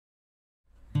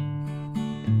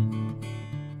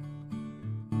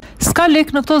S'ka lek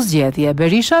në këto zgjedhje,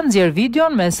 Berisha nxjerr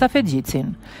videon me Safet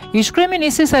Gjicin.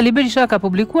 Ish-kryeministri Sali Berisha ka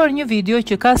publikuar një video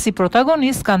që ka si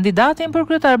protagonist kandidatin për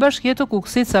kryetar-bashkie të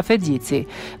Kukësit Safet Gjici.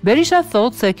 Berisha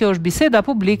thot se kjo është biseda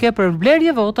publike për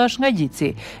blerje votash nga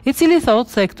Gjici, i cili thot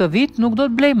se këtë vit nuk do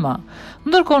të blej më.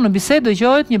 Ndërkohë në bisedë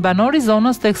dëgjohet një banor i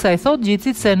zonës teksa i thot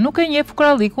Gjicit se nuk e njeh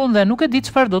fukrallikun dhe nuk e di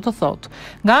çfarë do të thot.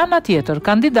 Nga ana tjetër,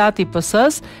 kandidati i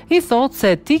PS-s i thot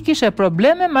se ti kishe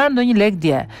probleme marrë ndonjë lek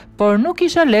dje, por nuk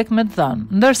kisha lek me të dhënë,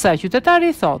 ndërsa qytetari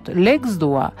i thot, lek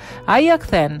s'dua. Ai ja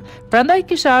kthen, prandaj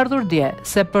kisha ardhur dje,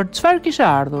 se për çfarë kisha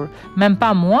ardhur, me mpa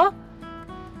mua?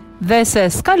 Dhe se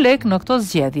s'ka lek në këto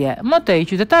zgjedhje. Mëtej,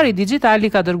 qytetari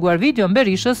digjitali ka dërguar video në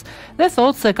Berishës dhe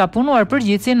thot se ka punuar për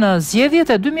Gjicin në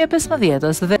zgjedhjet e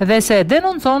 2015-s dhe se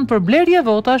denoncon për blerje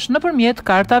votash nëpërmjet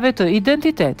kartave të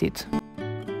identitetit.